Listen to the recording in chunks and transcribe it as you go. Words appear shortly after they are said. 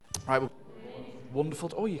Right, well,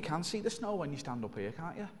 wonderful. Oh, you can see the snow when you stand up here,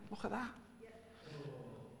 can't you? Look at that.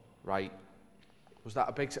 Right. Was that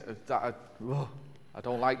a big... I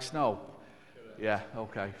don't like snow. Yeah,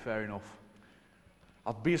 okay, fair enough.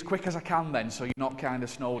 I'll be as quick as I can then, so you're not kind of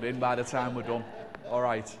snowed in by the time we're done. All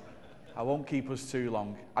right. I won't keep us too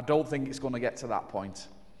long. I don't think it's going to get to that point.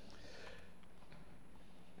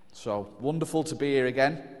 So, wonderful to be here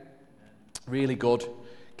again. Really good.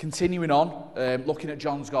 Continuing on, looking at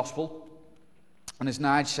John's Gospel. And as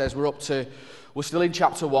Nige says, we're still in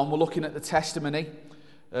chapter 1. We're looking at the testimony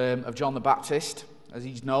of John the Baptist, as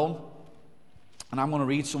he's known. And I'm going to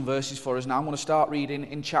read some verses for us now. I'm going to start reading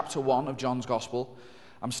in chapter 1 of John's Gospel.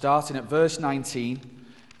 I'm starting at verse 19,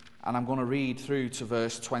 and I'm going to read through to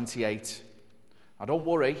verse 28. Now, don't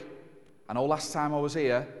worry. I know last time I was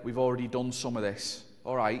here, we've already done some of this.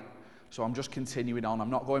 All right? So I'm just continuing on. I'm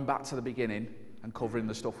not going back to the beginning and covering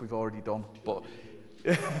the stuff we've already done. But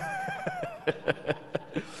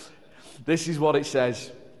this is what it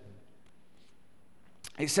says.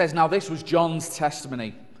 It says, "Now this was John's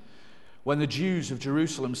testimony, when the Jews of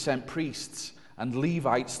Jerusalem sent priests and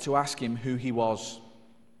Levites to ask him who he was.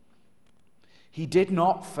 He did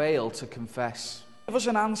not fail to confess. 'Give us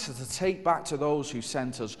an answer to take back to those who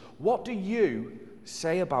sent us. What do you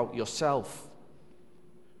say about yourself?'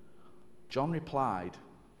 John replied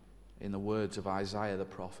in the words of Isaiah the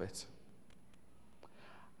prophet,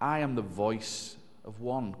 'I am the voice of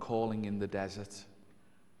one calling in the desert.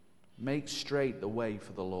 Make straight the way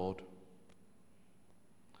for the Lord.'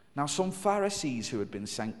 Now some Pharisees who had been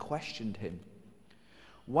sent questioned him,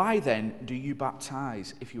 'Why then do you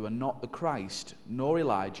baptize if you are not the Christ, nor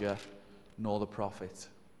Elijah, nor the prophet?'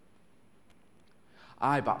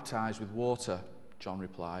 'I baptize with water,' John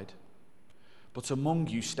replied, 'but among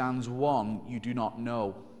you stands one you do not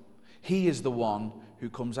know. He is the one who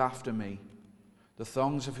comes after me, the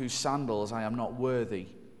thongs of whose sandals I am not worthy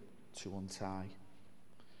to untie.'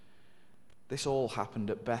 This all happened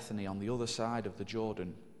at Bethany on the other side of the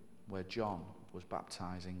Jordan, where John was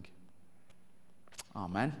baptizing."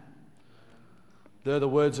 Amen. They're the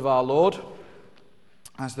words of our Lord,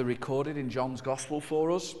 as they're recorded in John's Gospel for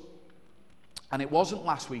us. And it wasn't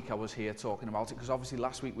last week I was here talking about it, because obviously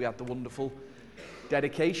last week we had the wonderful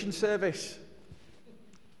dedication service.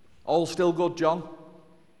 All still good, John?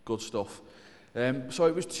 Good stuff. So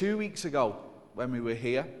it was 2 weeks ago when we were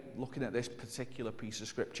here looking at this particular piece of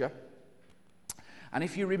scripture. And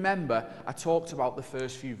if you remember, I talked about the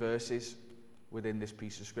first few verses within this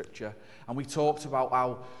piece of scripture. And we talked about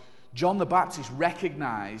how John the Baptist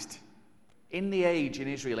recognized in the age in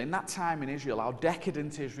Israel, in that time in Israel, how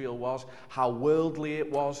decadent Israel was, how worldly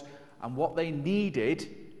it was, and what they needed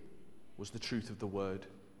was the truth of the word.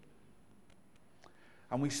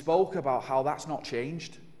 And we spoke about how that's not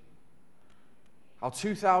changed. How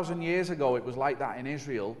 2,000 years ago it was like that in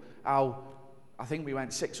Israel, how I think we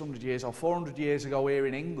went 600 years or 400 years ago here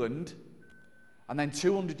in England, and then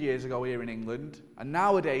 200 years ago here in England, and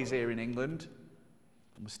nowadays here in England,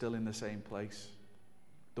 and we're still in the same place.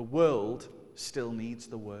 The world still needs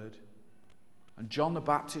the word. And John the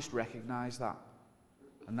Baptist recognized that,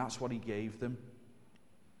 and that's what he gave them.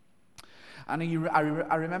 And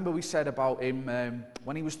I remember we said about him,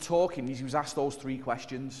 when he was talking, he was asked those 3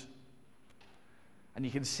 questions, and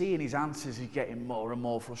you can see in his answers he's getting more and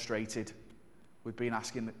more frustrated with being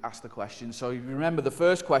asked the question. So if you remember the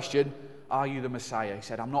first question, "Are you the Messiah?" He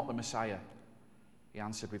said, "I'm not the Messiah." He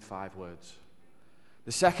answered with 5 words.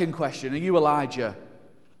 The second question, "Are you Elijah?"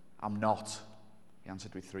 "I'm not." He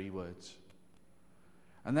answered with 3 words.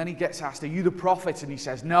 And then he gets asked, "Are you the prophet?" And he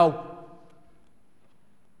says, "No."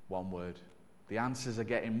 1 word. The answers are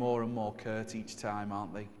getting more and more curt each time,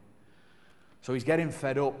 aren't they? So he's getting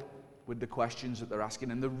fed up with the questions that they're asking.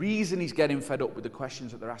 And the reason he's getting fed up with the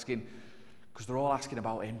questions that they're asking, because they're all asking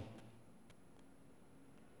about him.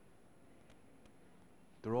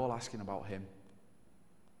 They're all asking about him.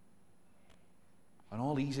 And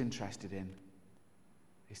all he's interested in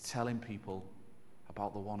is telling people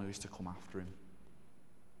about the one who is to come after him.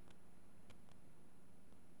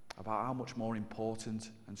 About how much more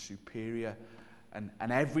important and superior and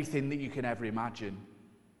everything that you can ever imagine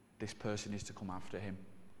this person is to come after him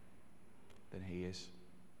than he is.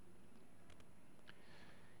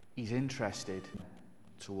 He's interested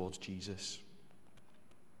towards Jesus.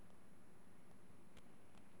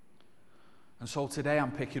 And so today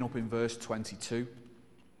I'm picking up in verse 22.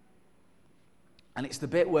 And it's the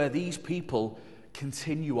bit where these people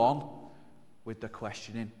continue on with the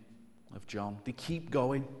questioning of John. They keep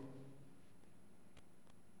going.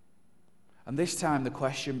 And this time the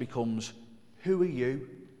question becomes, who are you?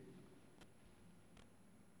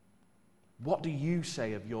 What do you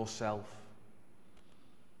say of yourself?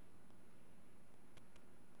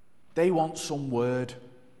 They want some word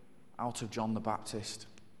out of John the Baptist.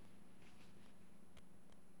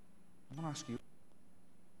 I want to ask you,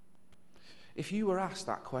 if you were asked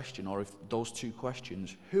that question, or if those two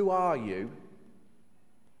questions, who are you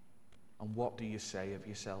and what do you say of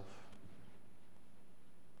yourself?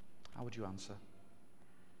 How would you answer?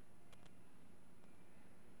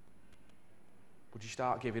 Would you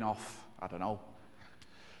start giving off, I don't know,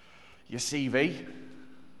 your CV,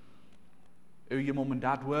 who your mum and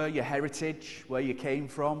dad were, your heritage, where you came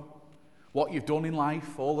from, what you've done in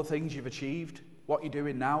life, all the things you've achieved, what you're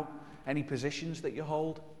doing now, any positions that you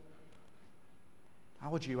hold? How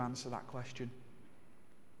would you answer that question?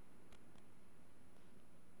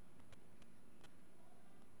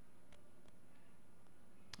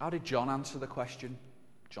 How did John answer the question?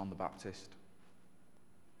 John the Baptist.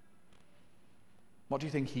 What do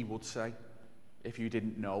you think he would say if you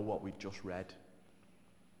didn't know what we'd just read?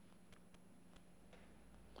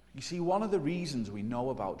 You see, one of the reasons we know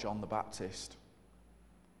about John the Baptist,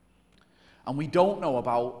 and we don't know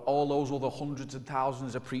about all those other hundreds and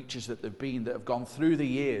thousands of preachers that there have been that have gone through the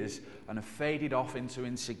years and have faded off into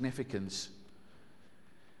insignificance,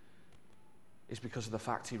 is because of the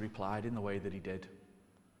fact he replied in the way that he did.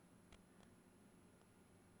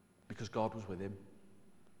 Because God was with him.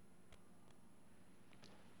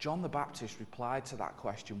 John the Baptist replied to that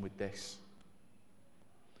question with this.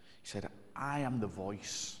 He said, I am the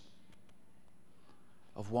voice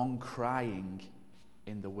of one crying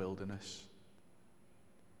in the wilderness.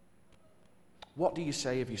 What do you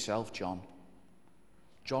say of yourself, John?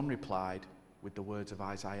 John replied with the words of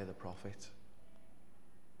Isaiah the prophet.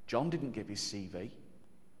 John didn't give his CV.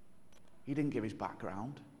 He didn't give his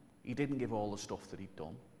background. He didn't give all the stuff that he'd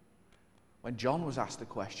done. When John was asked the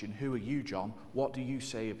question, who are you, John? What do you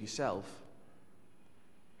say of yourself?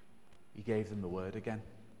 He gave them the word again.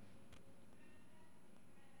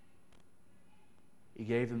 He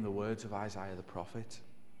gave them the words of Isaiah the prophet.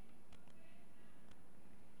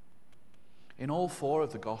 In all four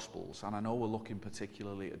of the Gospels, and I know we're looking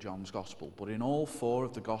particularly at John's Gospel, but in all four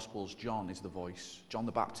of the Gospels, John is the voice. John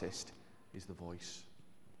the Baptist is the voice.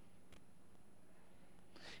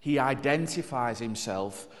 He identifies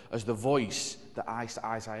himself as the voice that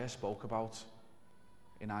Isaiah spoke about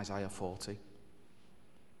in Isaiah 40.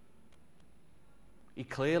 He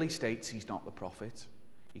clearly states he's not the prophet.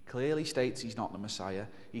 He clearly states he's not the Messiah.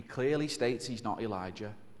 He clearly states he's not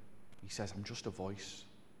Elijah. He says, I'm just a voice.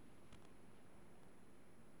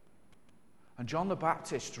 And John the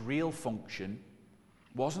Baptist's real function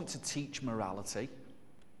wasn't to teach morality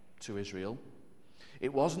to Israel.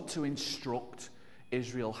 It wasn't to instruct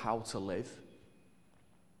Israel how to live.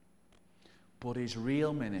 But his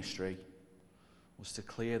real ministry was to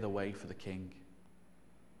clear the way for the king.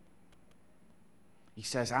 He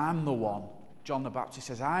says, I'm the one. John the Baptist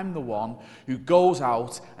says, I'm the one who goes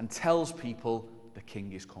out and tells people the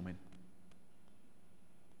king is coming.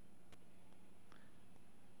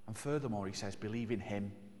 And furthermore, he says, believe in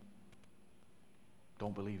him.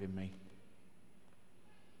 Don't believe in me.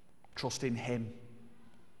 Trust in him.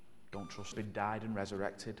 Don't trust him. Died and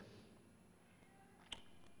resurrected.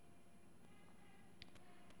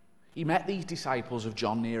 He met these disciples of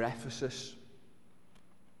John near Ephesus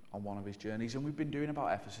on one of his journeys, and we've been doing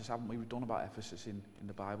about Ephesus, haven't we? We've done about Ephesus in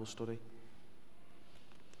the Bible study.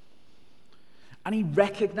 And he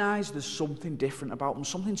recognized there's something different about them,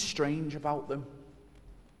 something strange about them.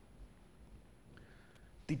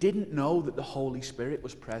 They didn't know that the Holy Spirit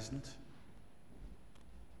was present.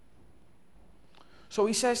 So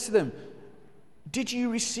he says to them, did you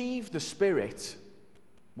receive the Spirit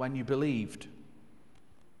when you believed?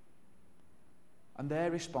 And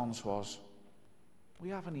their response was, we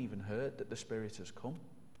haven't even heard that the Spirit has come.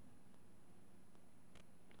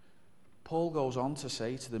 Paul goes on to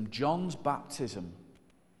say to them, John's baptism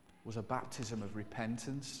was a baptism of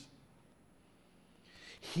repentance.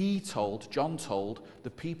 John told the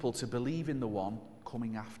people to believe in the one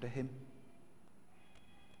coming after him.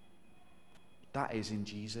 That is in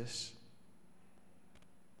Jesus.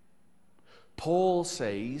 Paul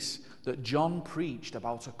says that John preached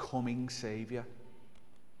about a coming Saviour.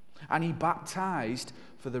 And he baptized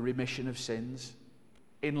for the remission of sins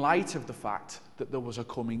in light of the fact that there was a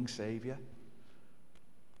coming Saviour.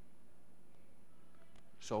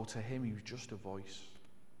 So to him, he was just a voice.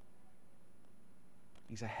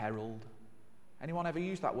 He's a herald. Anyone ever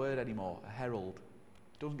use that word anymore? A herald.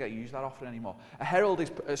 It doesn't get used that often anymore. A herald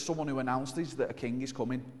is someone who announces that a king is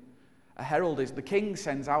coming. A herald is, the king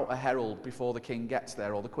sends out a herald before the king gets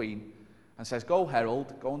there, or the queen, and says, go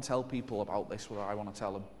herald, go and tell people about this, what I want to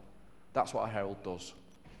tell them. That's what a herald does.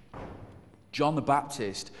 John the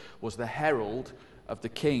Baptist was the herald of the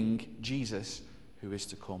King, Jesus, who is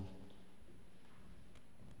to come.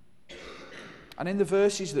 And in the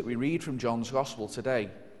verses that we read from John's Gospel today,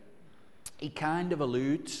 he kind of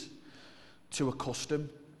alludes to a custom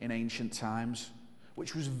in ancient times,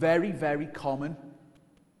 which was very, very common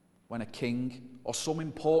when a king or some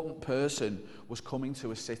important person was coming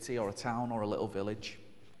to a city or a town or a little village.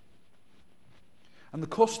 And the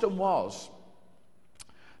custom was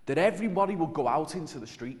that everybody would go out into the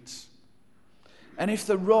streets, and if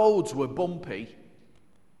the roads were bumpy,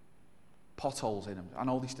 potholes in them. I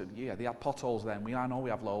know they had potholes then. I know we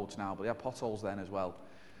have loads now, but they had potholes then as well.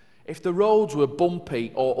 If the roads were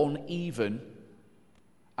bumpy or uneven,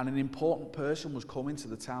 and an important person was coming to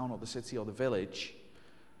the town or the city or the village,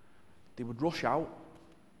 they would rush out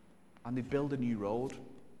and they'd build a new road,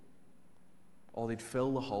 or they'd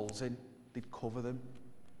fill the holes in, they'd cover them.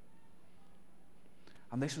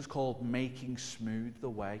 And this was called making smooth the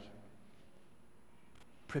way,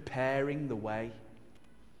 preparing the way.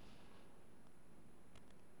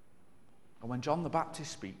 And when John the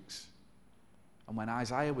Baptist speaks, and when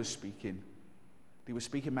Isaiah was speaking, they were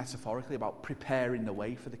speaking metaphorically about preparing the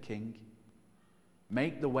way for the king.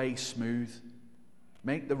 Make the way smooth.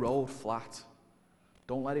 Make the road flat.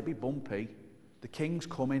 Don't let it be bumpy. The king's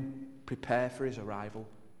coming. Prepare for his arrival.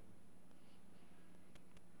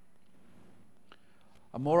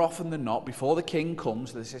 And more often than not, before the king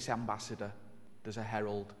comes, there's this ambassador. There's a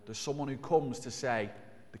herald. There's someone who comes to say,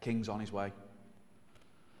 the king's on his way.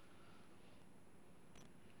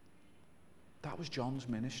 That was John's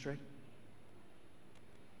ministry.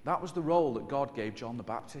 That was the role that God gave John the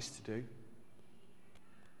Baptist to do.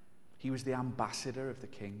 He was the ambassador of the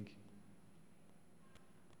king.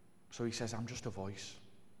 So he says, I'm just a voice.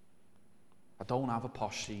 I don't have a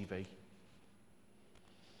posh CV.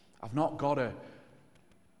 I've not got an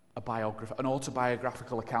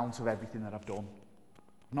autobiographical account of everything that I've done.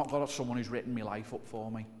 I've not got someone who's written my life up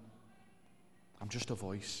for me. I'm just a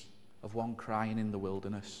voice of one crying in the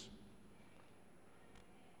wilderness.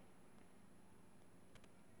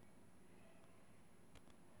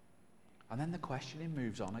 And then the questioning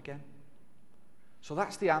moves on again. So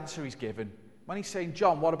that's the answer he's given. When he's saying,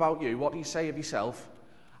 John, what about you? What do you say of yourself?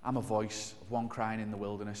 I'm a voice of one crying in the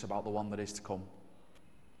wilderness about the one that is to come.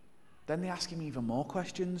 Then they ask him even more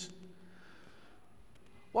questions.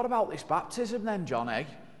 What about this baptism then, John, eh?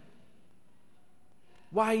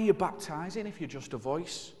 Why are you baptizing if you're just a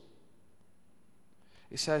voice?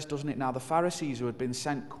 It says, doesn't it, now the Pharisees who had been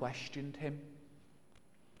sent questioned him.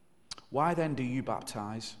 Why then do you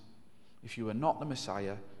baptize if you are not the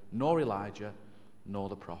Messiah, nor Elijah, nor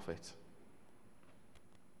the prophet?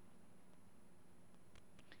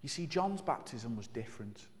 You see, John's baptism was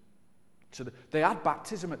different. They had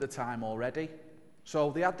baptism at the time already.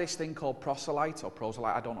 So they had this thing called proselyte,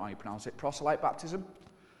 I don't know how you pronounce it, proselyte baptism.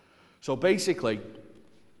 So basically,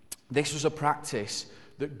 this was a practice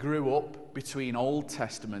that grew up between Old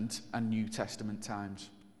Testament and New Testament times.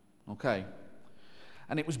 Okay?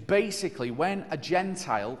 And it was basically when a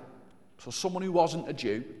Gentile, so someone who wasn't a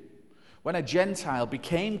Jew, when a Gentile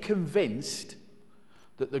became convinced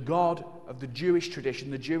that the God of the Jewish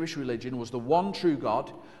tradition, the Jewish religion, was the one true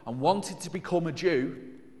God and wanted to become a Jew,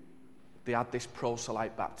 they had this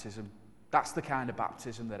proselyte baptism. That's the kind of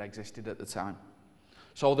baptism that existed at the time.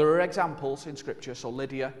 So there are examples in Scripture. So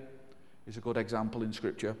Lydia is a good example in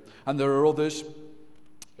Scripture. And there are others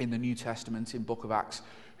in the New Testament, in Book of Acts,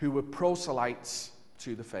 who were proselytes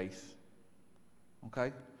to the faith.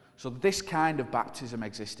 Okay? So this kind of baptism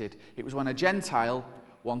existed. It was when a Gentile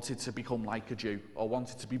wanted to become like a Jew or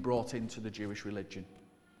wanted to be brought into the Jewish religion.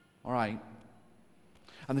 All right?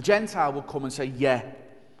 And the Gentile would come and say, yeah,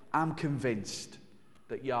 I'm convinced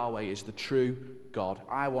that Yahweh is the true God.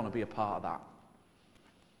 I want to be a part of that.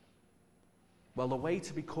 Well, the way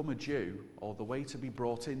to become a Jew, or the way to be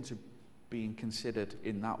brought into being considered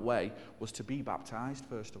in that way, was to be baptized,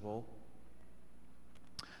 first of all.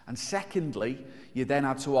 And secondly, you then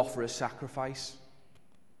had to offer a sacrifice.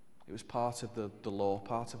 It was part of the law,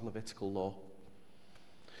 part of Levitical law.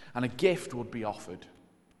 And a gift would be offered.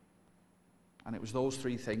 And it was those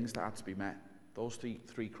three things that had to be met. Those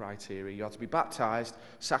three criteria. You had to be baptized,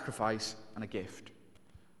 sacrifice, and a gift.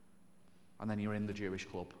 And then you're in the Jewish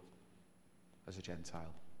club as a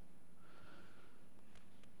Gentile.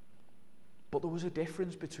 But there was a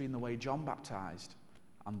difference between the way John baptized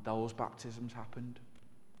and those baptisms happened.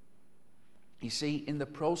 You see, in the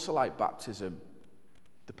proselyte baptism,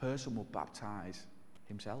 the person would baptize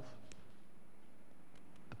himself.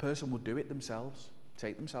 The person would do it themselves,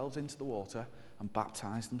 take themselves into the water and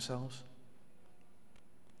baptize themselves.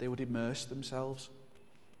 They would immerse themselves.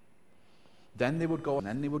 Then they would go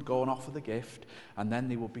and offer the gift, and then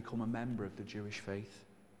they would become a member of the Jewish faith.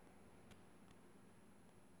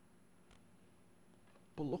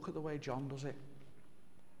 But look at the way John does it.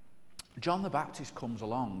 John the Baptist comes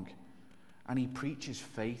along and he preaches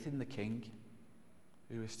faith in the King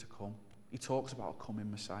who is to come. He talks about a coming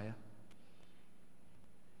Messiah.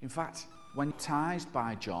 In fact, when baptized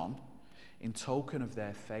by John in token of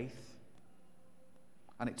their faith,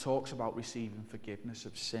 and it talks about receiving forgiveness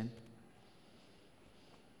of sin.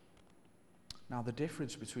 Now, the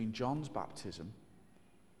difference between John's baptism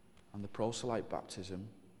and the proselyte baptism,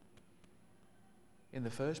 in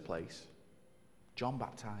the first place, John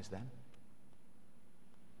baptized them.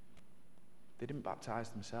 They didn't baptize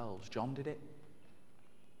themselves. John did it.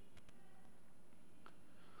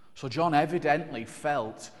 So John evidently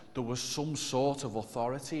felt there was some sort of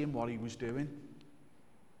authority in what he was doing.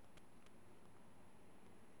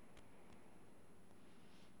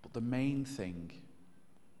 But the main thing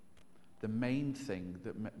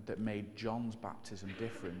that made John's baptism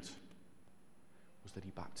different was that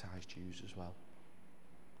he baptized Jews as well.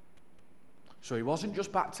 So he wasn't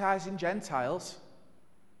just baptizing Gentiles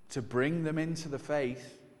to bring them into the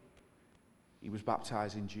faith, he was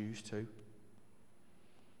baptizing Jews too.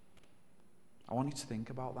 I want you to think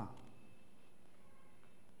about that.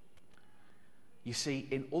 You see,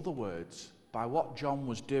 in other words, by what John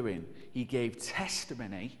was doing, he gave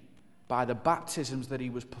testimony by the baptisms that he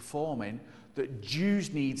was performing that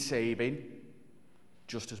Jews need saving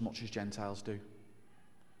just as much as Gentiles do.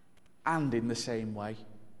 And in the same way,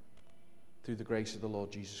 through the grace of the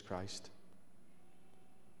Lord Jesus Christ.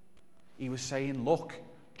 He was saying, look,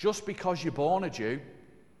 just because you're born a Jew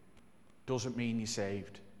doesn't mean you're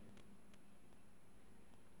saved.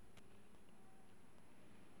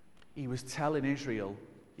 He was telling Israel,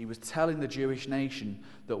 he was telling the Jewish nation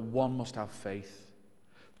that one must have faith,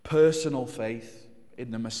 personal faith in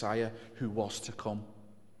the Messiah who was to come.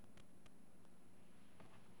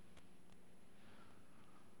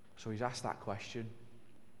 So he's asked that question.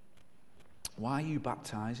 Why are you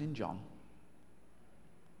baptizing, John?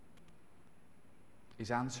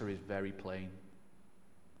 His answer is very plain.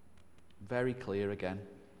 Very clear again.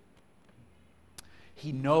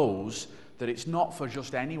 He knows that it's not for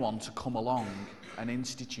just anyone to come along and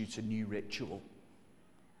institute a new ritual.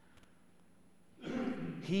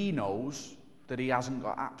 He knows that he hasn't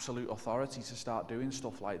got absolute authority to start doing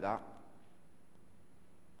stuff like that.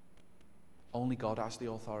 Only God has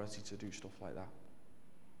the authority to do stuff like that.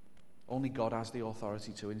 Only God has the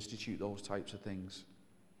authority to institute those types of things.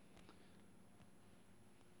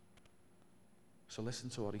 So listen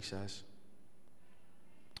to what he says.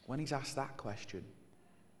 When he's asked that question,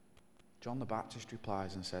 John the Baptist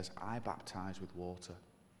replies and says, I baptize with water.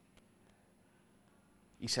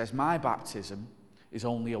 He says, my baptism is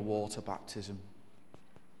only a water baptism.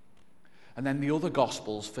 And then the other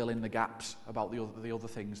Gospels fill in the gaps about the other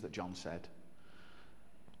things that John said.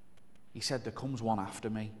 He said, there comes one after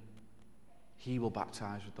me. He will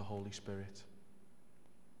baptize with the Holy Spirit.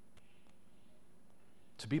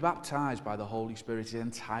 To be baptized by the Holy Spirit is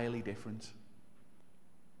entirely different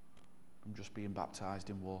from just being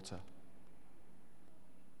baptized in water.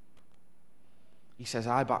 He says,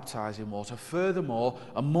 I baptize in water. Furthermore,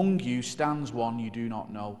 among you stands one you do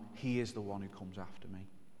not know. He is the one who comes after me.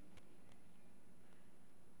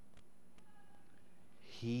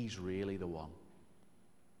 He's really the one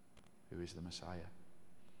who is the Messiah.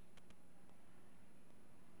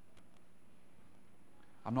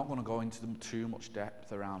 I'm not going to go into too much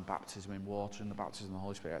depth around baptism in water and the baptism in the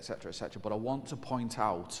Holy Spirit, etc., but I want to point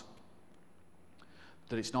out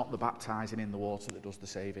that it's not the baptizing in the water that does the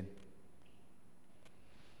saving.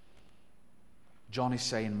 John is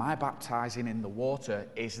saying, my baptizing in the water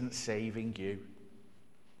isn't saving you.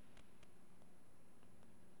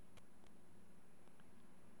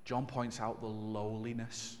 John points out the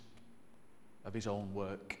lowliness of his own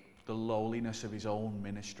work, the lowliness of his own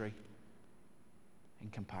ministry in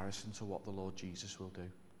comparison to what the Lord Jesus will do.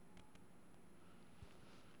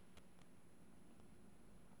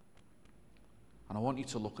 And I want you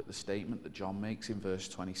to look at the statement that John makes in verse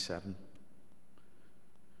 27.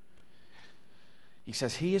 He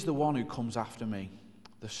says, he is the one who comes after me,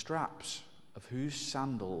 the straps of whose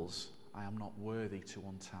sandals I am not worthy to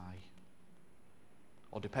untie.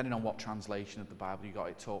 Or depending on what translation of the Bible you got,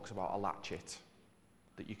 it talks about a latchet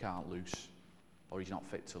that you can't loose, or he's not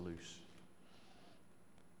fit to loose.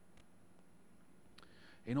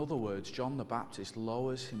 In other words, John the Baptist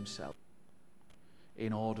lowers himself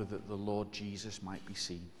in order that the Lord Jesus might be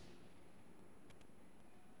seen.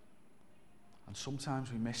 And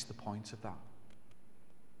sometimes we miss the point of that.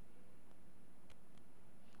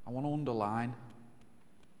 want to underline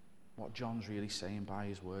what John's really saying by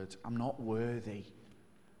his words. I'm not worthy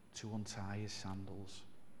to untie his sandals.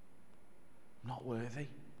 I'm not worthy.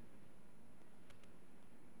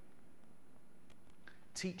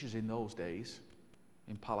 Teachers in those days,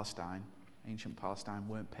 in Palestine, ancient Palestine,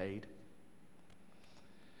 weren't paid.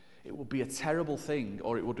 It would be a terrible thing,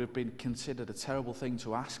 or it would have been considered a terrible thing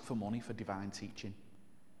to ask for money for divine teaching,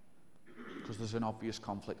 because there's an obvious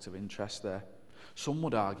conflict of interest there. Some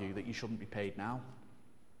would argue that you shouldn't be paid now,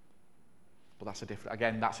 but that's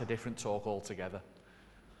a different talk altogether.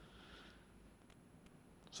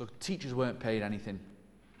 So teachers weren't paid anything.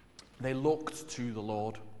 They looked to the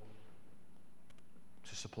Lord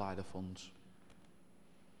to supply the funds.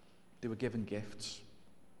 They were given gifts,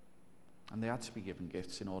 and they had to be given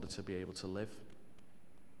gifts in order to be able to live.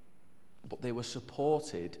 But they were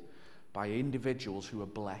supported by individuals who were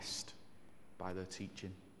blessed by their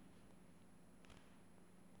teaching.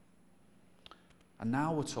 And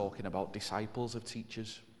now we're talking about disciples of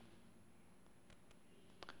teachers.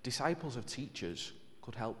 Disciples of teachers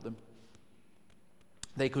could help them.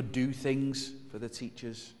 They could do things for the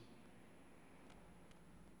teachers.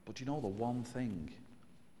 But you know the one thing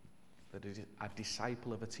that a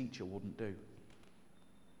disciple of a teacher wouldn't do?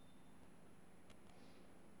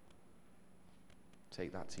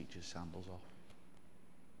 Take that teacher's sandals off.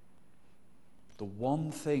 The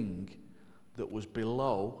one thing that was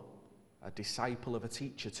below a disciple of a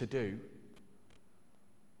teacher to do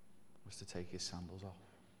was to take his sandals off.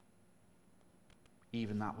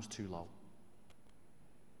 Even that was too low.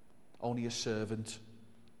 Only a servant.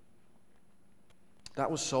 That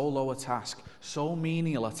was so low a task, so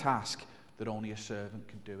menial a task, that only a servant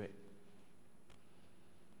could do it.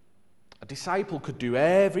 A disciple could do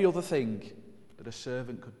every other thing that a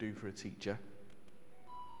servant could do for a teacher,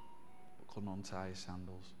 but couldn't untie his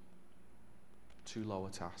sandals. Too low a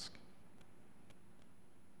task.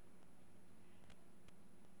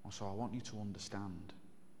 And so I want you to understand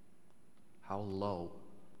how low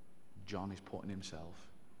John is putting himself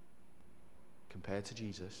compared to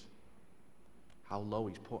Jesus. How low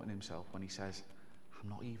he's putting himself when he says, I'm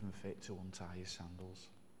not even fit to untie his sandals.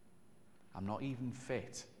 I'm not even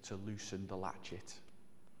fit to loosen the latchet.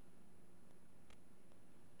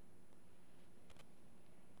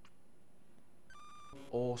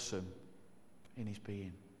 Awesome in his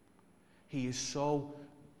being. He is so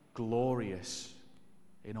glorious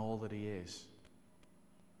in all that he is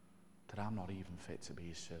that I'm not even fit to be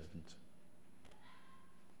his servant.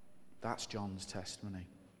 That's John's testimony.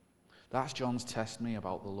 That's John's testimony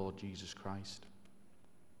about the Lord Jesus Christ.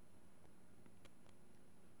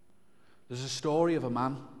 There's a story of a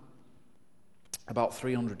man about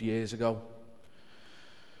 300 years ago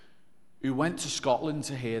who went to Scotland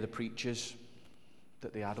to hear the preachers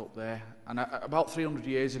that they had up there. And about 300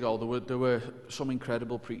 years ago, there were some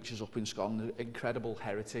incredible preachers up in Scotland, incredible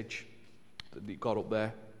heritage that they got up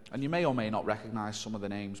there. And you may or may not recognise some of the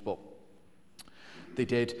names, but they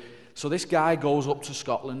did. So this guy goes up to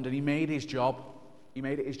Scotland, and he made it his job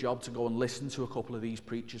to go and listen to a couple of these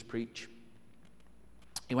preachers preach.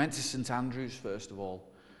 He went to St Andrews first of all,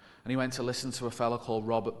 and he went to listen to a fellow called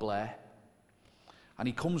Robert Blair. And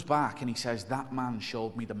he comes back and he says, that man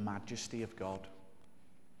showed me the majesty of God.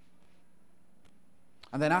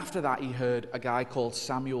 And then after that, he heard a guy called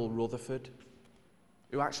Samuel Rutherford,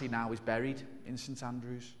 who actually now is buried in St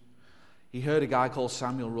Andrews. He heard a guy called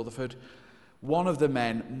Samuel Rutherford, one of the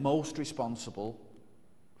men most responsible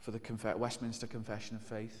for the Westminster Confession of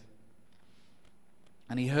Faith.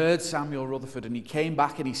 And he heard Samuel Rutherford, and he came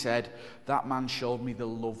back and he said, that man showed me the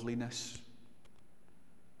loveliness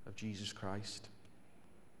of Jesus Christ.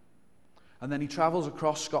 And then he travels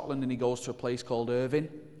across Scotland and he goes to a place called Irvine,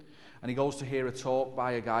 and he goes to hear a talk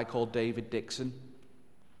by a guy called David Dixon.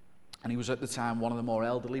 And he was at the time one of the more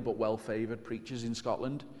elderly but well-favoured preachers in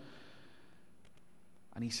Scotland.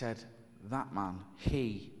 And he said, that man,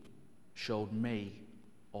 he showed me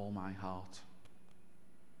all my heart.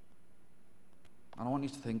 And I want you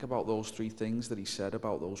to think about those three things that he said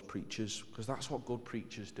about those preachers, because that's what good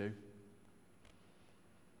preachers do.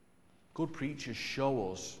 Good preachers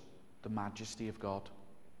show us the majesty of God.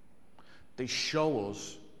 They show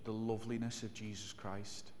us the loveliness of Jesus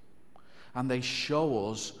Christ. And they show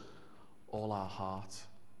us all our heart,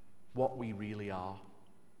 what we really are.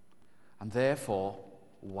 And therefore,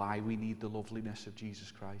 why we need the loveliness of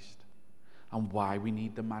Jesus Christ, and why we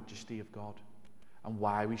need the majesty of God, and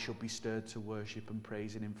why we should be stirred to worship and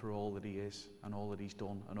praising him for all that he is, and all that he's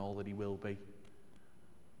done, and all that he will be.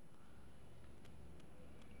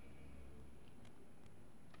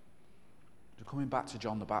 So coming back to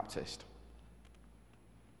John the Baptist,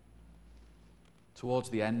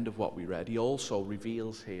 Towards the end of what we read, he also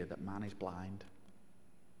reveals here that man is blind.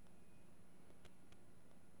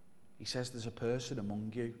 He says there's a person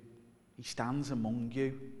among you. He stands among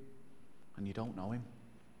you, and you don't know him.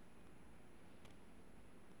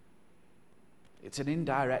 It's an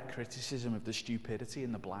indirect criticism of the stupidity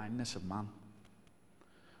and the blindness of man.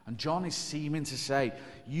 And John is seeming to say,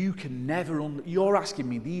 you're asking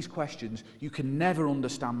me these questions, you can never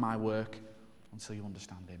understand my work until you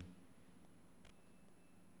understand him.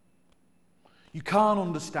 You can't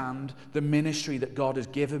understand the ministry that God has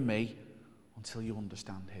given me until you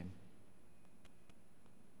understand him.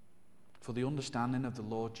 For the understanding of the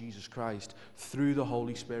Lord Jesus Christ through the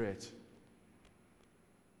Holy Spirit,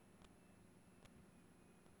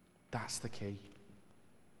 that's the key.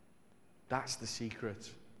 That's the secret.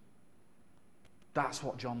 That's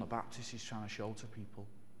what John the Baptist is trying to show to people.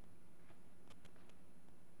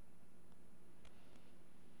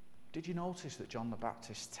 Did you notice that John the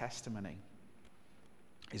Baptist's testimony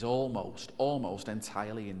is almost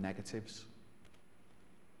entirely in negatives?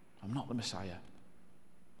 I'm not the Messiah.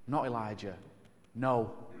 I'm not Elijah.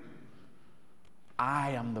 No.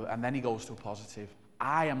 I am the... And then he goes to a positive.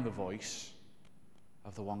 I am the voice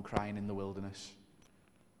of the one crying in the wilderness.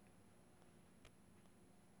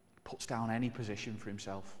 Puts down any position for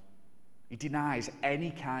himself. He denies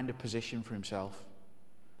any kind of position for himself.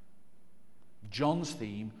 John's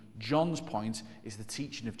theme, John's point, is the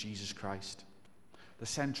teaching of Jesus Christ. The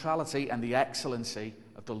centrality and the excellency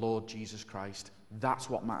of the Lord Jesus Christ. That's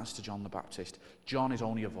what matters to John the Baptist. John is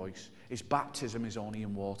only a voice. His baptism is only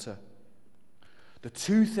in water. The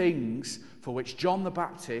two things for which John the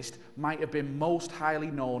Baptist might have been most highly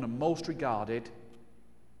known and most regarded,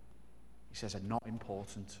 he says, are not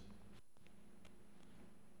important.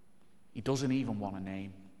 He doesn't even want a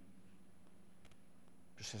name.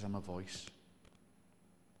 Just says, I'm a voice.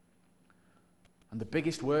 And the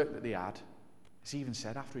biggest work that they had, it's even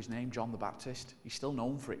said after his name, John the Baptist. He's still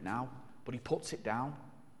known for it now, but he puts it down.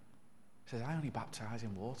 He says, I only baptize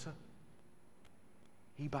in water.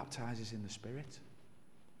 He baptizes in the Spirit.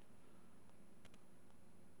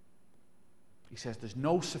 He says, there's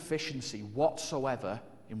no sufficiency whatsoever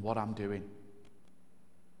in what I'm doing.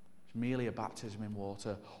 It's merely a baptism in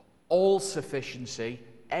water. All sufficiency,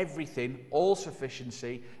 everything, all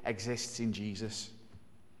sufficiency exists in Jesus.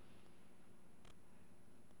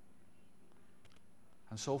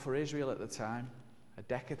 And so for Israel at the time, a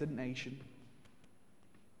decadent nation,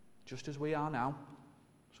 just as we are now,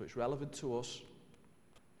 so it's relevant to us,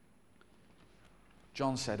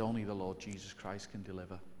 John said only the Lord Jesus Christ can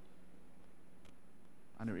deliver.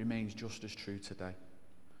 And it remains just as true today.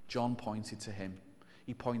 John pointed to him.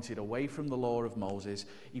 He pointed away from the law of Moses.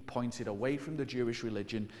 He pointed away from the Jewish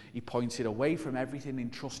religion. He pointed away from everything in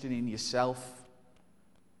trusting in yourself.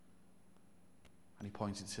 And he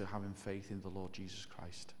pointed to having faith in the Lord Jesus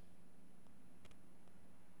Christ.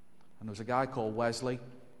 And there was a guy called Wesley.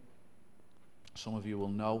 Some of you will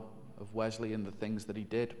know of Wesley and the things that he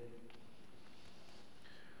did.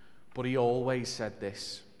 But he always said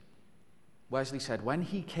this. Wesley said, when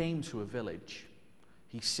he came to a village,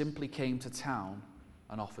 he simply came to town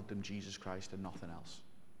and offered them Jesus Christ and nothing else.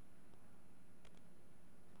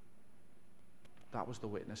 That was the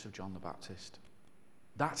witness of John the Baptist.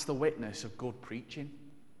 That's the witness of good preaching.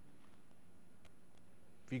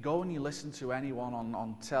 If you go and you listen to anyone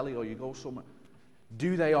on telly or you go somewhere,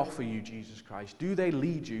 do they offer you Jesus Christ? Do they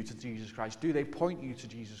lead you to Jesus Christ? Do they point you to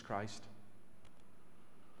Jesus Christ?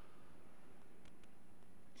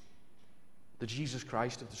 The Jesus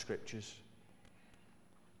Christ of the Scriptures.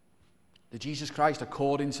 The Jesus Christ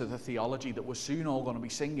according to the theology that we're soon all going to be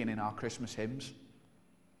singing in our Christmas hymns.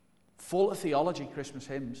 Full of theology, Christmas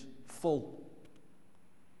hymns. Full.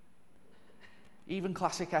 Even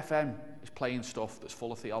Classic FM is playing stuff that's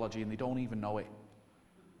full of theology and they don't even know it.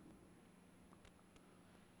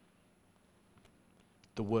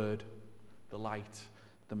 The Word, the light,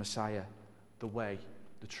 the Messiah, the way,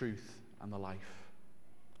 the truth, and the life.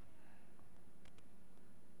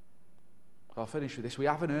 I'll finish with this. We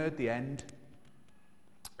haven't heard the end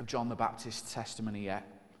of John the Baptist's testimony yet,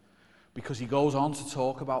 because he goes on to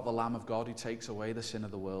talk about the Lamb of God who takes away the sin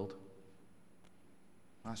of the world.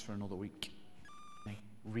 That's for another week.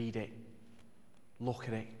 Read it. Look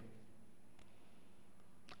at it.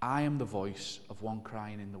 I am the voice of one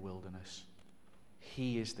crying in the wilderness.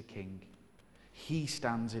 He is the King. He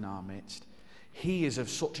stands in our midst. He is of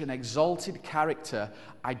such an exalted character,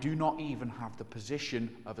 I do not even have the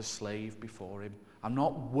position of a slave before him. I'm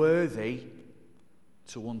not worthy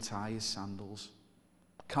to untie his sandals.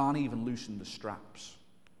 Can't even loosen the straps.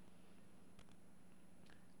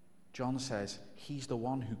 John says, he's the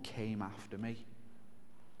one who came after me.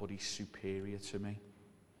 but he's superior to me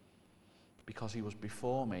because he was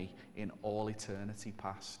before me in all eternity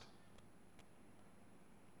past.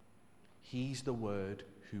 He's the Word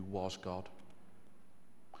who was God,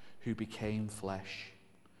 who became flesh,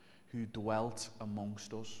 who dwelt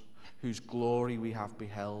amongst us, whose glory we have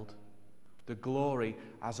beheld, the glory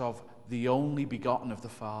as of the only begotten of the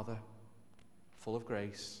Father, full of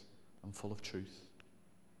grace and full of truth.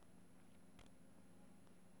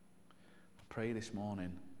 I pray this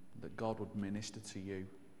morning that God would minister to you,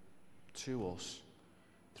 to us,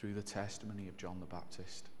 through the testimony of John the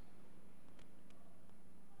Baptist.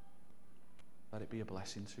 Let it be a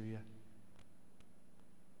blessing to you.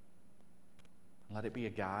 And let it be a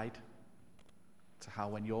guide to how,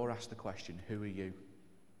 when you're asked the question, who are you?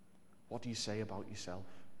 What do you say about yourself?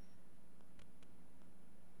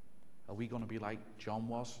 Are we going to be like John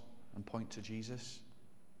was and point to Jesus?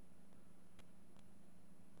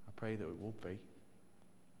 I pray that it will be.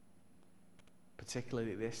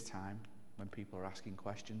 Particularly at this time when people are asking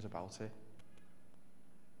questions about it.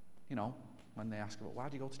 You know, when they ask about, why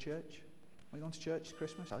do you go to church? Why are you going to church at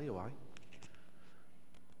Christmas? I'll tell you why.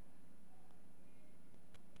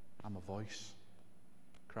 I'm a voice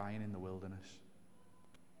crying in the wilderness.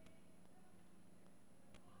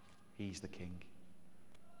 He's the King.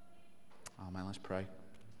 Amen. Let's pray.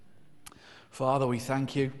 Father, we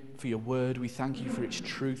thank you for your word. We thank you for its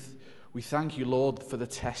truth. We thank you, Lord, for the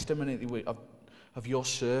testimony of your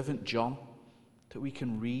servant John, that we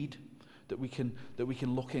can read, that we can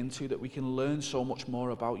look into, that we can learn so much more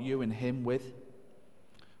about you and him with.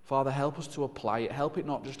 Father, help us to apply it. Help it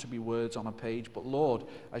not just to be words on a page, but Lord,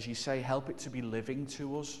 as you say, help it to be living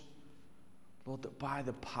to us. Lord, that by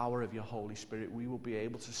the power of your Holy Spirit, we will be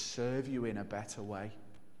able to serve you in a better way.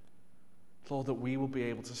 Lord, that we will be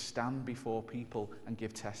able to stand before people and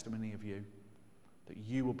give testimony of you, that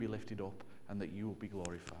you will be lifted up and that you will be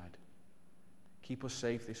glorified. Keep us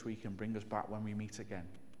safe this week and bring us back when we meet again.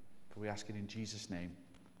 For we ask it in Jesus' name.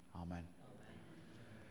 Amen.